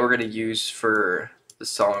not something that we're going to use for the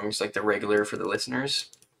songs, like the regular for the listeners.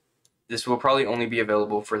 This will probably only be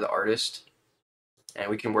available for the artist, and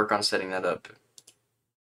we can work on setting that up.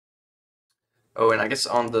 Oh, and I guess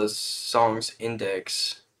on the songs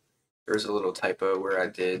index, there's a little typo where I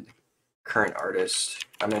did current artist.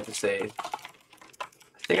 I meant to say,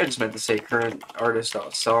 I think I just meant to say current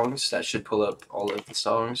artist.songs. That should pull up all of the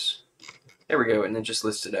songs. There we go, and then just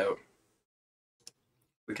list it out.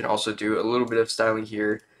 We can also do a little bit of styling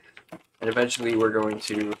here, and eventually we're going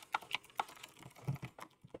to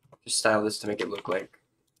just style this to make it look like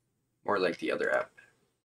more like the other app.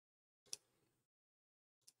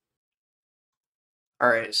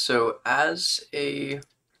 Alright, so as a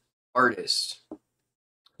artist,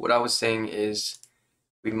 what I was saying is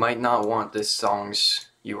we might not want this song's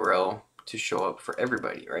URL to show up for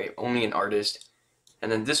everybody, right? Only an artist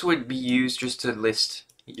And then this would be used just to list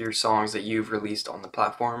your songs that you've released on the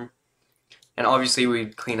platform. And obviously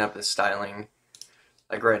we'd clean up the styling.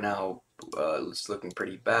 Like right now, it's looking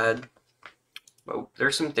pretty bad. But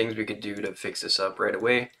there's some things we could do to fix this up right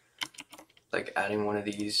away. Like adding one of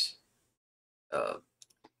these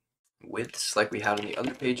widths like we had on the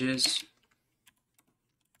other pages.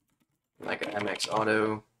 Like an MX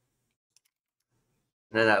Auto.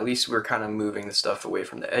 And then at least we're kind of moving the stuff away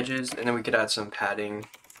from the edges. And then we could add some padding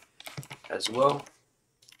as well.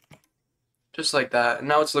 Just like that. And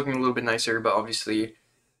now it's looking a little bit nicer, but obviously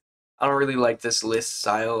I don't really like this list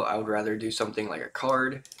style. I would rather do something like a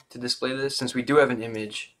card to display this, since we do have an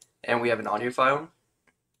image and we have an audio file.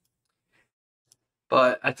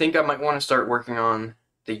 But I think I might want to start working on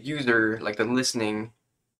the user, like the listening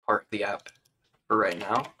part of the app for right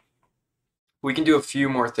now. We can do a few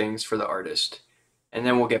more things for the artist, and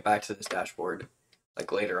then we'll get back to this dashboard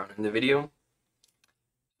like later on in the video.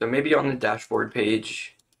 So maybe on the dashboard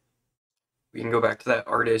page, we can go back to that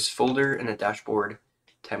artist folder in the dashboard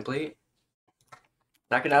template.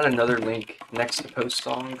 And I can add another link next to post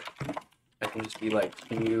song. I can just be like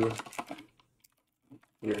view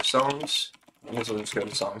your songs, and this will just go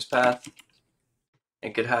to songs path.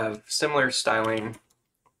 It could have similar styling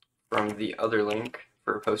from the other link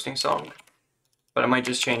for posting song, but I might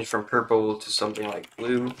just change from purple to something like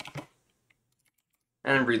blue.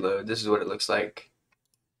 And reload. This is what it looks like.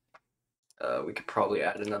 We could probably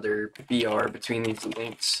add another BR between these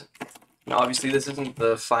links. Now obviously this isn't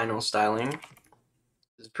the final styling.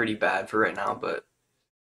 This is pretty bad for right now, but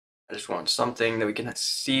I just want something that we can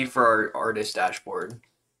see for our artist dashboard.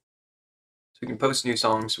 So we can post new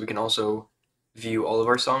songs. We can also view all of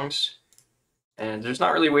our songs. And there's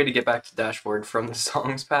not really a way to get back to dashboard from the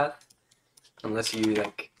songs path unless you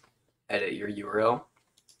like edit your URL.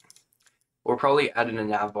 We'll probably add in a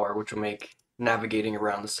nav bar, which will make navigating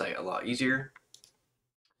around the site a lot easier.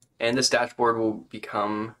 And this dashboard will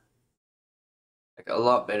become like a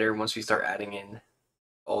lot better once we start adding in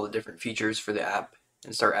all the different features for the app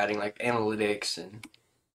and start adding like analytics and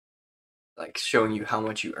like showing you how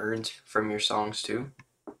much you earned from your songs too.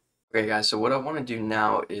 Okay guys, so what I want to do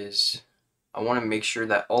now is I want to make sure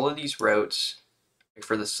that all of these routes, like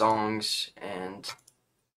for the songs and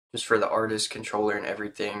just for the artist controller and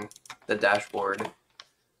everything, the dashboard,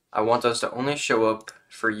 I want those to only show up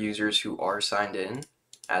for users who are signed in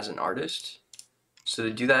as an artist. So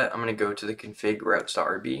to do that, I'm going to go to the config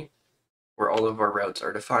routes.rb, where all of our routes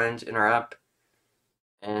are defined in our app.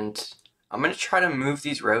 And I'm going to try to move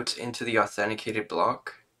these routes into the authenticated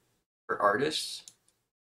block for artists.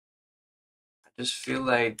 I just feel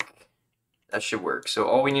like that should work. So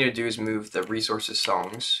all we need to do is move the resources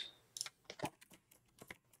songs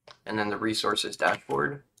and then the resources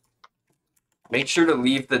dashboard. Make sure to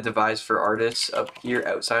leave the device for artists up here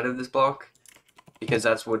outside of this block, because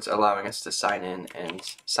that's what's allowing us to sign in and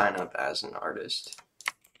sign up as an artist.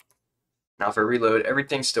 Now for reload,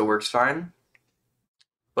 everything still works fine,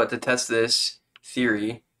 but to test this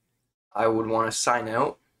theory, I would want to sign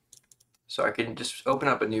out. So I can just open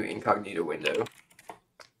up a new incognito window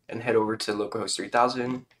and head over to localhost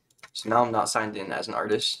 3000. So now I'm not signed in as an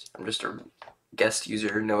artist, I'm just a guest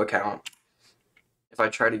user, no account. If I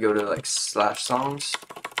try to go to like /songs,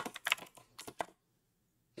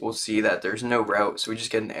 we'll see that there's no route, so we just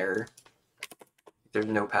get an error. There's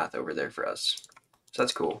no path over there for us. So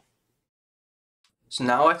that's cool. So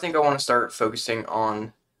now I think I want to start focusing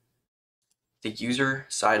on the user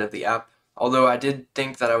side of the app. Although I did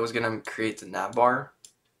think that I was going to create the nav bar.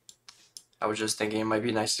 I was just thinking it might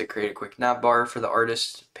be nice to create a quick nav bar for the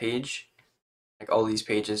artist page. Like all these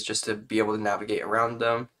pages, just to be able to navigate around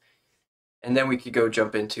them. And then we could go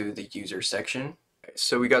jump into the user section. Okay,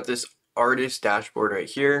 so we got this artist dashboard right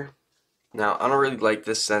here. Now I don't really like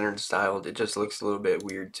this centered style. It just looks a little bit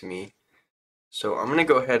weird to me. So I'm gonna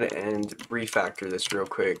go ahead and refactor this real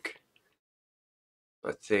quick.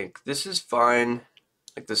 I think this is fine.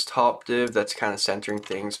 Like this top div that's kind of centering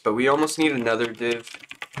things, but we almost need another div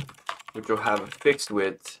which will have a fixed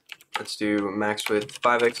width. Let's do max width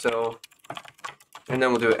 5XL. And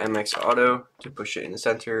then we'll do an MX Auto to push it in the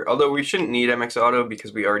center. Although we shouldn't need MX Auto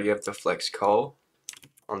because we already have the flex call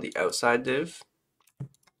on the outside div.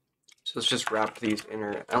 So let's just wrap these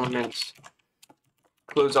inner elements,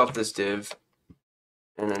 close off this div,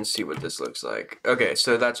 and then see what this looks like. Okay,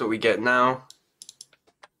 so that's what we get now,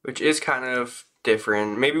 which is kind of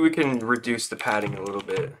different. Maybe we can reduce the padding a little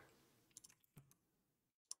bit.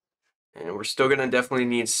 And we're still gonna definitely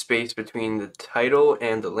need space between the title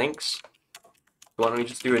and the links. Why don't we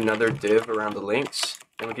just do another div around the links,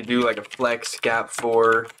 and we could do like a flex gap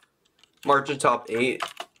for margin top 8,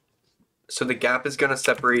 So the gap is going to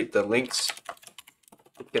separate the links.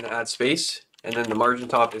 It's going to add space, and then the margin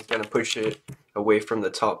top is going to push it away from the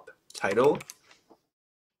top title.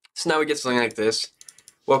 So now we get something like this.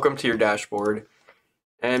 Welcome to your dashboard.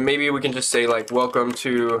 And maybe we can just say like, welcome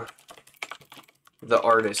to the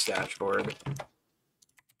artist dashboard.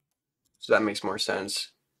 So that makes more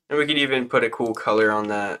sense. And we could even put a cool color on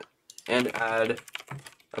that and add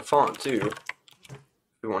a font too, if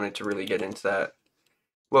we wanted to really get into that.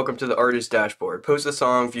 Welcome to the artist dashboard. Post a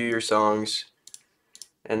song, view your songs.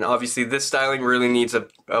 And obviously this styling really needs a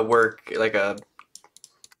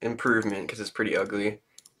improvement because it's pretty ugly.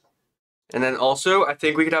 And then also, I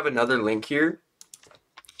think we could have another link here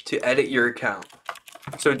to edit your account.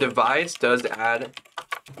 So Devise does add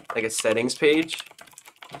like a settings page.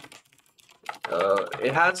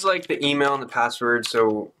 It has like the email and the password,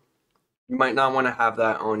 so you might not want to have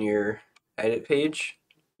that on your edit page.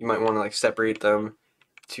 You might want to like separate them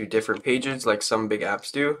to different pages like some big apps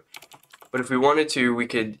do. But if we wanted to, we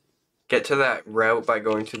could get to that route by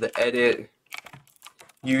going to the edit,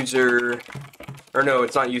 user, or no,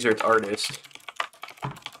 it's not user, it's artist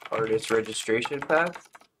registration path.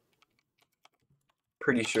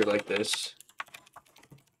 Pretty sure like this.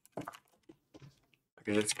 I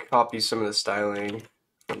can just copy some of the styling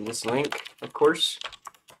from this link, of course.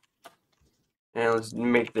 And let's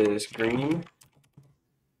make this green.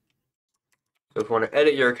 So if we want to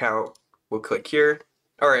edit your account, we'll click here.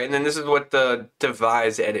 Alright, and then this is what the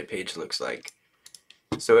Devise edit page looks like.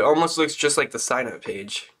 So it almost looks just like the sign up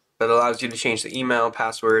page that allows you to change the email,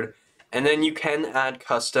 password, and then you can add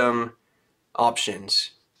custom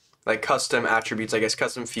options, like custom attributes, I guess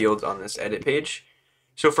custom fields on this edit page.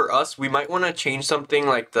 So for us, we might want to change something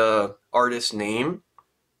like the artist name,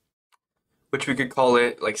 which we could call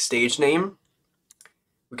it like stage name.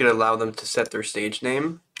 We could allow them to set their stage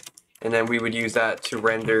name, and then we would use that to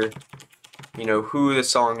render, you know, who the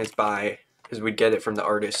song is by, because we'd get it from the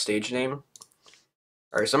artist stage name.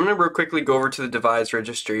 Alright, so I'm going to real quickly go over to the Devise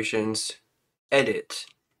registrations, edit.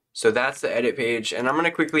 So that's the edit page, and I'm going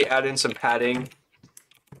to quickly add in some padding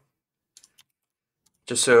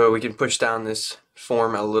just so we can push down this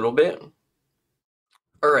form a little bit.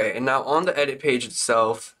 Alright, and now on the edit page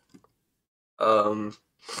itself,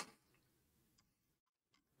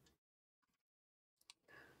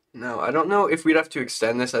 now I don't know if we'd have to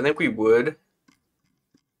extend this. I think we would.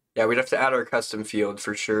 Yeah, we'd have to add our custom field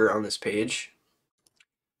for sure on this page.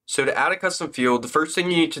 So to add a custom field, the first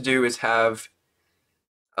thing you need to do is have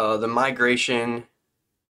the migration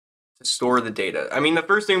to store the data. I mean, the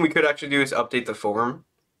first thing we could actually do is update the form.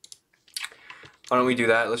 Why don't we do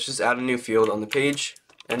that? Let's just add a new field on the page,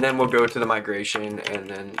 and then we'll go to the migration and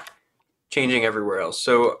then changing everywhere else.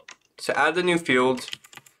 So to add the new field,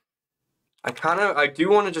 I do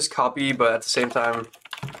want to just copy, but at the same time,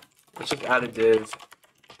 let's just add a div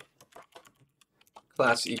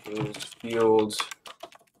class equals fields.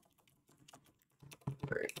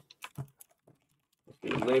 Right.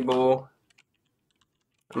 Label.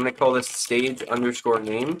 I'm going to call this stage underscore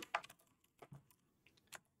name.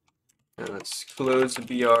 And let's close the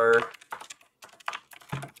BR.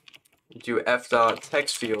 Do f dot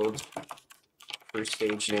text field for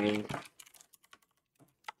stage name.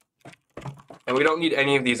 And we don't need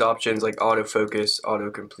any of these options like autofocus,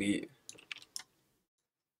 autocomplete.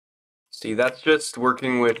 See, that's just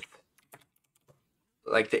working with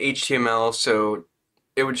like the HTML, so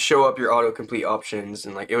it would show up your autocomplete options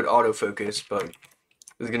and like it would autofocus, but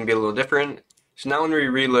it's going to be a little different. So now when we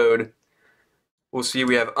reload, we'll see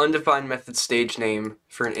we have undefined method stage name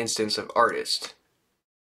for an instance of artist.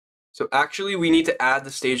 So actually we need to add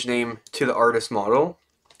the stage name to the artist model.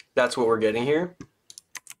 That's what we're getting here.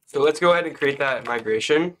 So let's go ahead and create that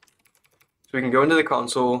migration. So we can go into the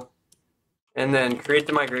console and then create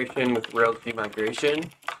the migration with Rails migration.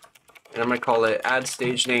 And I'm going to call it add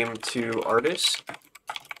stage name to artist.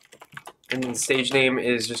 And then stage name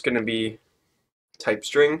is just going to be type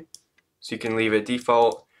string. So you can leave it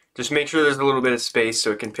default. Just make sure there's a little bit of space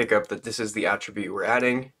so it can pick up that this is the attribute we're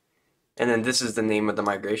adding. And then this is the name of the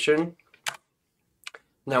migration.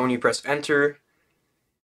 Now when you press enter,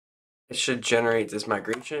 it should generate this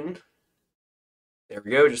migration. There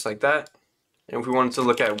we go, just like that. And if we wanted to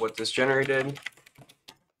look at what this generated,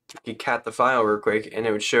 we could cat the file real quick and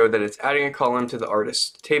it would show that it's adding a column to the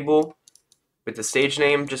artist table with the stage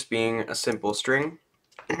name just being a simple string.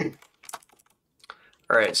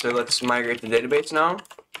 Alright, so let's migrate the database now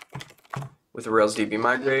with Rails DB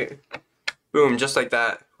migrate. Boom, just like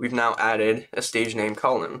that, we've now added a stage name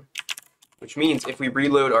column, which means if we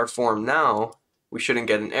reload our form now, we shouldn't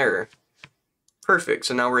get an error. Perfect,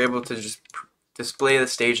 so now we're able to just display the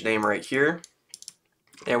stage name right here.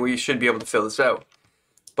 and we should be able to fill this out.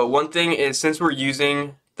 But one thing is, since we're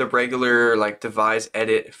using the regular like devise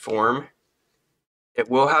edit form, it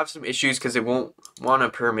will have some issues because it won't want to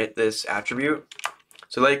permit this attribute.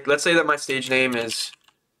 So like, let's say that my stage name is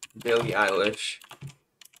Billie Eilish,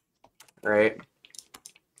 right?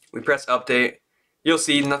 We press update, you'll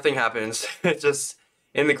see nothing happens. It just,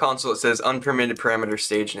 in the console it says unpermitted parameter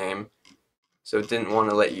stage name. So it didn't want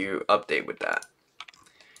to let you update with that.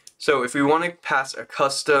 So if we want to pass a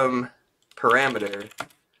custom parameter,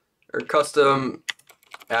 or custom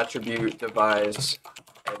attribute devise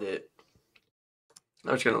edit,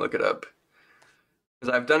 I'm just going to look it up.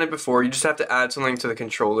 Because I've done it before, you just have to add something to the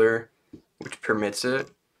controller which permits it.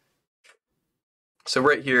 So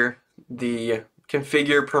right here, the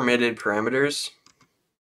configure permitted parameters.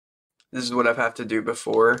 This is what I've had to do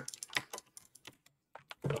before.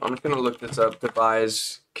 I'm just going to look this up,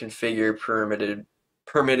 devise configure permitted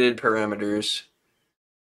parameters.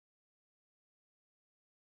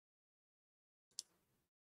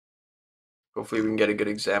 Hopefully we can get a good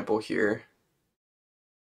example here.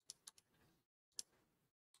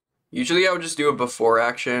 Usually I would just do a before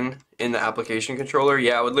action in the application controller.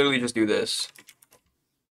 Yeah, I would literally just do this.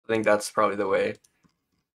 I think that's probably the way.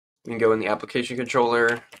 We can go in the application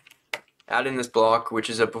controller, add in this block, which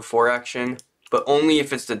is a before action, but only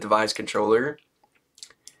if it's the devise controller.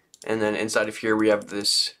 And then inside of here we have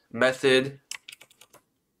this method,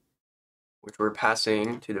 which we're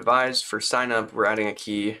passing to devise. For sign up, we're adding a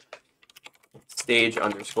key, stage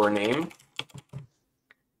underscore name.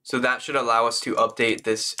 So that should allow us to update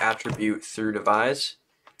this attribute through devise.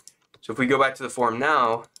 So if we go back to the form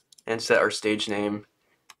now and set our stage name,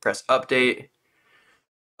 press update.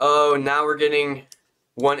 Oh, now we're getting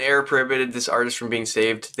one error prohibited this artist from being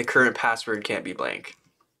saved. The current password can't be blank.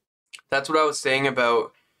 That's what I was saying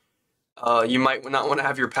about you might not want to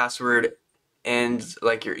have your password and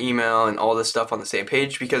like your email and all this stuff on the same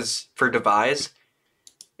page, because for devise,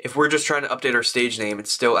 if we're just trying to update our stage name,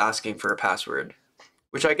 it's still asking for a password,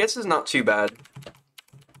 which I guess is not too bad.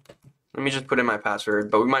 Let me just put in my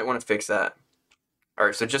password, but we might want to fix that.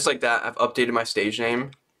 Alright, so just like that, I've updated my stage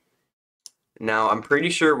name. Now I'm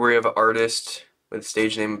pretty sure we have an artist with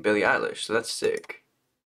stage name of Billie Eilish, so that's sick.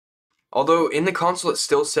 Although in the console it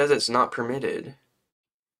still says it's not permitted.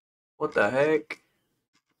 What the heck?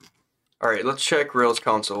 Alright, let's check Rails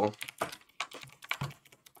console.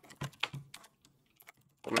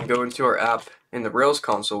 I'm going to go into our app in the Rails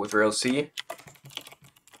console with Rails C.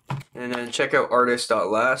 And then check out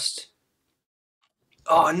artist.last.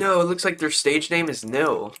 Oh no, it looks like their stage name is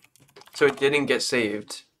nil. So it didn't get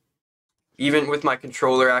saved. Even with my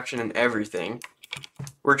controller action and everything.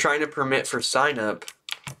 We're trying to permit for sign up.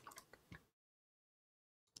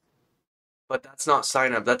 But that's not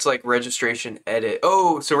sign up, that's like registration edit.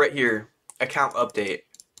 Oh, so right here, account update.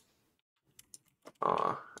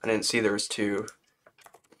 I didn't see there was two.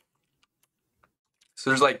 So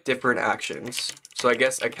there's like different actions. So I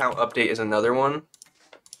guess account update is another one.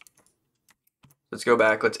 Let's go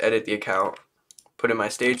back, let's edit the account. Put in my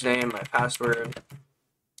stage name, my password,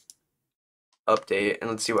 update, and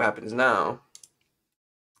let's see what happens now.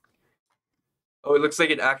 Oh, it looks like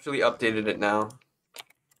it actually updated it now.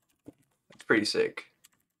 That's pretty sick.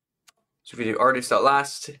 So if we do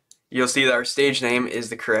artist.last, you'll see that our stage name is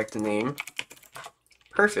the correct name.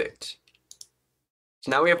 Perfect. So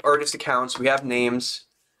now we have artist accounts, we have names.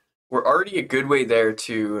 We're already a good way there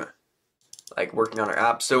to like working on our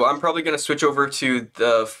app. So I'm probably going to switch over to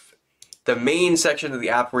the main section of the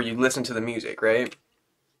app where you listen to the music, right?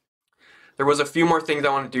 There was a few more things I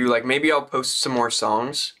want to do, like maybe I'll post some more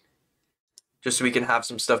songs just so we can have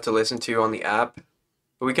some stuff to listen to on the app.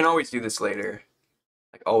 But we can always do this later.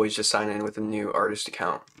 Like always just sign in with a new artist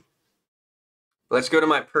account. Let's go to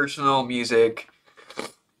my personal music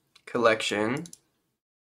collection.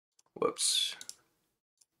 Whoops.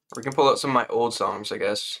 We can pull out some of my old songs, I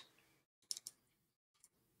guess.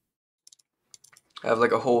 I have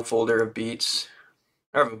like a whole folder of beats.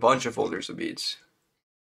 I have a bunch of folders of beats.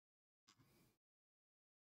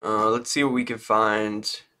 Let's see what we can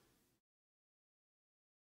find.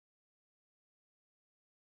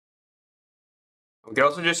 We could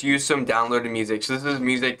also just use some downloaded music. So this is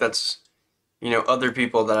music that's, you know, other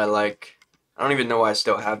people that I like. I don't even know why I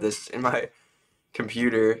still have this in my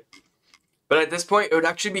computer. But at this point, it would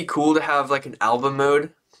actually be cool to have like an album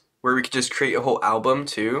mode where we could just create a whole album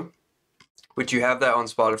too, which you have that on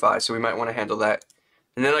Spotify, so we might want to handle that.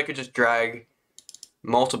 And then I could just drag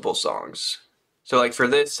multiple songs. So like for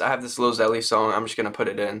this, I have this Lil Zelly song, I'm just going to put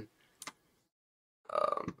it in.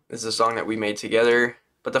 This is a song that we made together.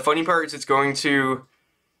 But the funny part is it's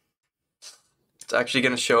actually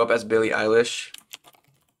going to show up as Billie Eilish.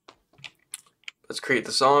 let's create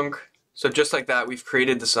the song. So just like that, we've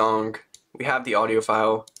created the song. We have the audio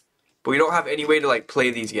file, but we don't have any way to like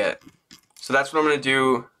play these yet. So that's what I'm gonna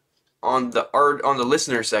do on the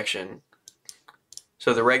listener section.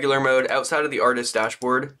 So the regular mode, outside of the artist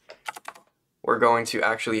dashboard, we're going to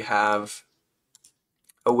actually have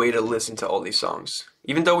a way to listen to all these songs,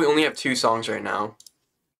 even though we only have 2 songs right now.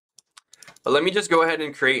 But let me just go ahead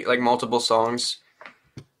and create like multiple songs.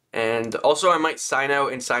 And also I might sign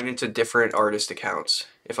out and sign into different artist accounts,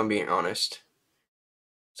 if I'm being honest.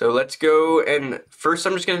 So let's go, and first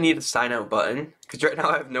I'm just going to need a sign out button, because right now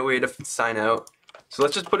I have no way to sign out. So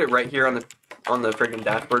let's just put it right here on the freaking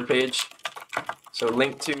dashboard page. So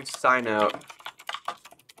link to sign out.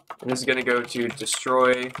 And this is going to go to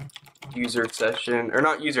destroy user session, or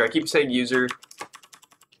not user, I keep saying user,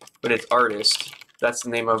 but it's artist. That's the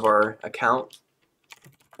name of our account.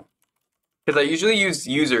 Because I usually use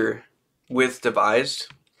user with devised,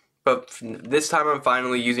 but this time I'm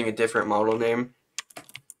finally using a different model name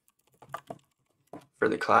for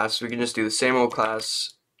the class. We can just do the same old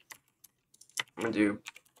class. I'm going to do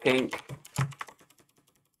pink.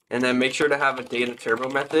 And then make sure to have a data turbo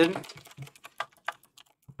method,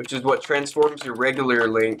 which is what transforms your regular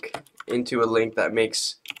link into a link that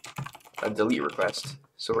makes a delete request.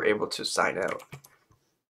 So we're able to sign out.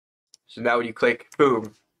 So now when you click,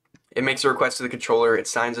 boom, it makes a request to the controller, it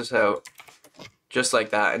signs us out, just like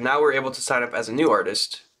that. And now we're able to sign up as a new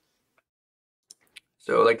artist.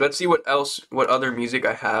 So like, let's see what other music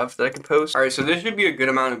I have that I can post. Alright, so this should be a good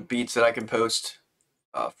amount of beats that I can post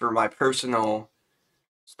for my personal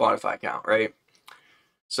Spotify account, right?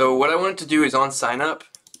 So what I wanted to do is on sign up,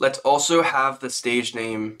 let's also have the stage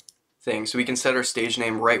name thing, so we can set our stage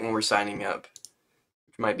name right when we're signing up,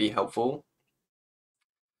 which might be helpful.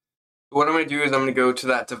 What I'm going to do is I'm going to go to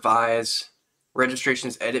that devise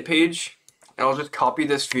registrations edit page, and I'll just copy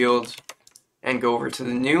this field and go over to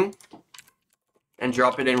the new and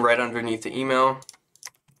drop it in right underneath the email.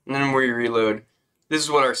 And then when we reload, this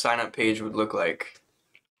is what our sign up page would look like.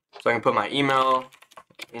 So I can put my email,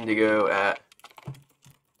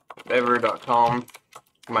 indigo@whatever.com.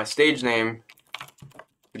 My stage name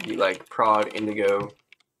would be like prod indigo.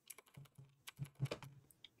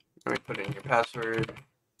 Let me put in your password.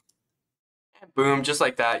 Boom, just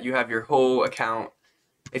like that, you have your whole account.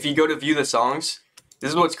 If you go to view the songs,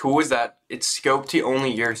 this is what's cool, is that it's scoped to only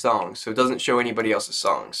your songs, so it doesn't show anybody else's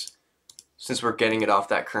songs, since we're getting it off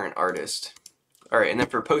that current artist. Alright, and then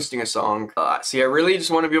for posting a song, see, I really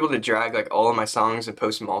just want to be able to drag like all of my songs and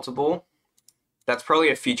post multiple. That's probably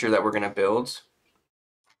a feature that we're going to build.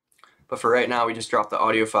 But for right now, we just drop the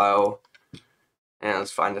audio file, and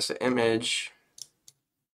let's find this image.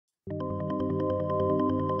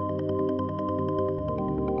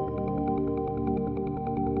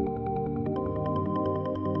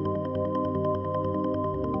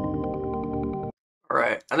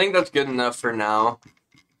 Alright, I think that's good enough for now.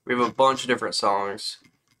 We have a bunch of different songs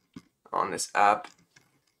on this app.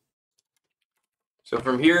 So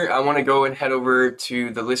from here, I want to go and head over to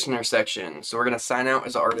the listener section. So we're going to sign out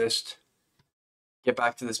as artist, get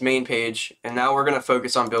back to this main page, and now we're going to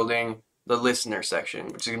focus on building the listener section,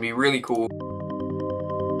 which is going to be really cool.